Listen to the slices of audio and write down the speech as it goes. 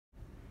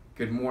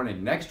Good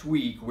morning. Next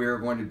week, we're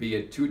going to be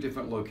at two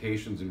different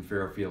locations in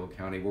Fairfield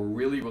County. We're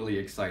really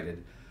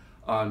excited.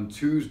 On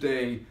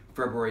Tuesday,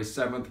 February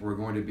 7th, we're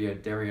going to be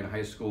at Darien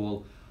High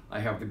School. I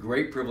have the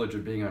great privilege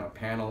of being on a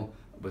panel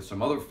with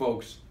some other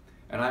folks,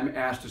 and I'm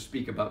asked to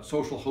speak about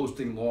social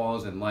hosting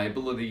laws and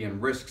liability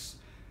and risks.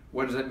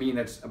 What does that mean?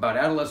 That's about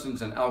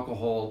adolescents and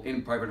alcohol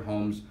in private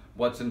homes.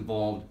 What's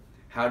involved?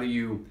 How do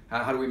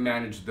we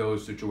manage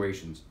those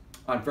situations?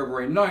 On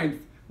February 9th,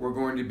 we're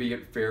going to be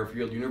at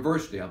Fairfield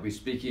University. I'll be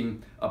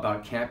speaking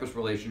about campus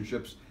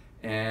relationships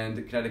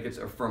and Connecticut's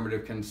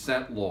affirmative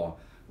consent law.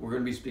 We're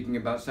going to be speaking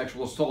about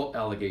sexual assault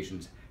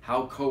allegations,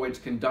 how co-eds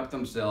conduct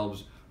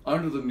themselves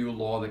under the new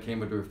law that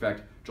came into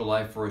effect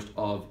July 1st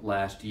of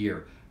last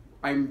year.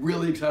 I'm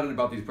really excited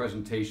about these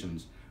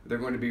presentations. They're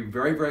going to be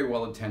very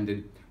well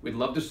attended. We'd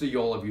love to see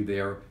all of you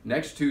there.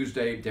 Next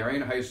Tuesday,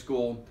 Darien High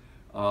School,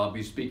 I'll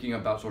be speaking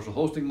about social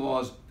hosting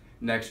laws.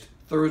 Next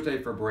Thursday,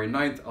 February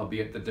 9th, I'll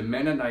be at the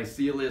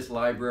DiMenna-Nyselius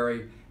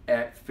Library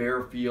at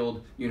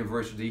Fairfield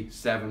University,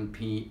 7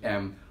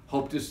 p.m.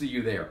 Hope to see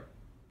you there.